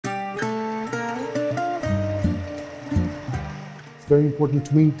very important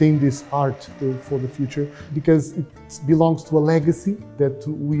to maintain this art for the future because it belongs to a legacy that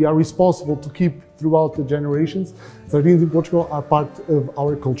we are responsible to keep throughout the generations. Sardines in Portugal are part of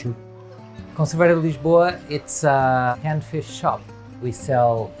our culture. Conservatório de Lisboa, it's a canned fish shop. We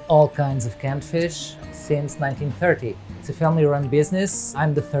sell all kinds of canned fish since 1930. It's a family-run business.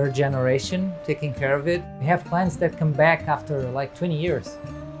 I'm the third generation taking care of it. We have clients that come back after like 20 years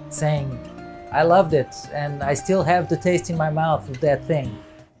saying, I loved it and I still have the taste in my mouth of that thing.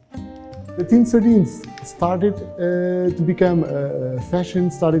 The tin sardines started to become a fashion,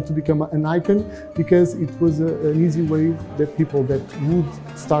 started to become an icon because it was an easy way that people that would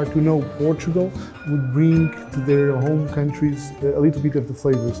start to know Portugal would bring to their home countries a little bit of the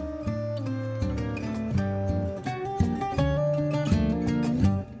flavors.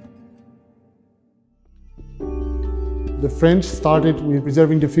 The French started with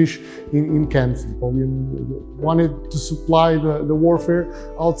preserving the fish in cans. Napoleon wanted to supply the warfare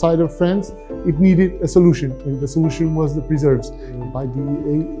outside of France. It needed a solution, and the solution was the preserves. By the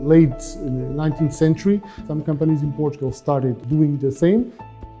late 19th century, some companies in Portugal started doing the same.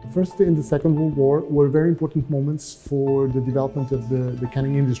 The First and the Second World War were very important moments for the development of the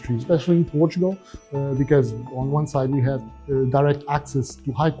canning industry, especially in Portugal, because on one side we had direct access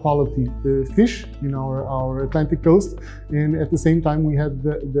to high quality fish in our Atlantic coast, and at the same time we had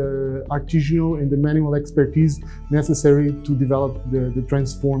the artisanal and the manual expertise necessary to develop the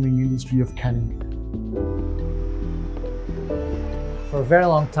transforming industry of canning. For a very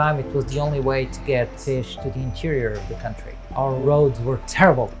long time, it was the only way to get fish to the interior of the country. Our roads were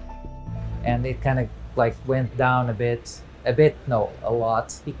terrible, and it kind of like went down a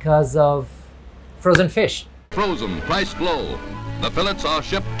lot, because of frozen fish. Frozen, priced low. The fillets are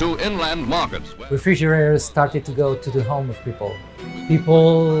shipped to inland markets. Refrigerators started to go to the home of people.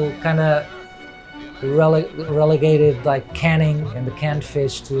 People kind of relegated like canning and the canned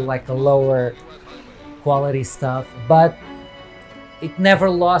fish to like a lower quality stuff, but it never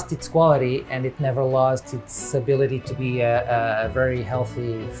lost its quality and it never lost its ability to be a very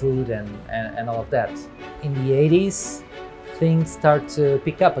healthy food and all of that. In the 80s, things start to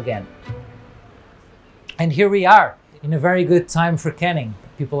pick up again. And here we are, in a very good time for canning.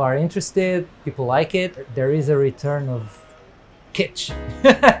 People are interested, people like it. There is a return of kitsch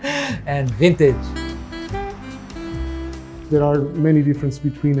and vintage. There are many differences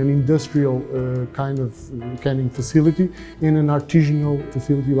between an industrial kind of canning facility and an artisanal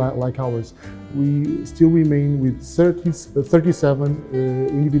facility like ours. We still remain with 37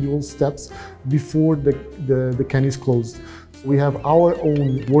 individual steps before the can is closed. We have our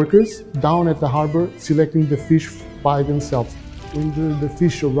own workers down at the harbor selecting the fish by themselves. When the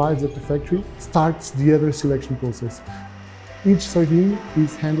fish arrives at the factory, starts the other selection process. Each sardine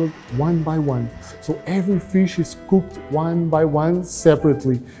is handled one by one. So every fish is cooked one by one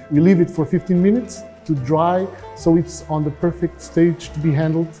separately. We leave it for 15 minutes to dry, so it's on the perfect stage to be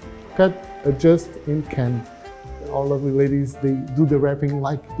handled, cut, adjust, and canned. Our lovely ladies, they do the wrapping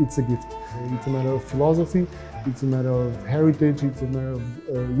like it's a gift. It's a matter of philosophy, it's a matter of heritage, it's a matter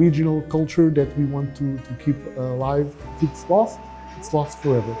of regional culture that we want to keep alive. If it's lost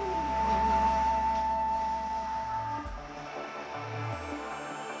forever.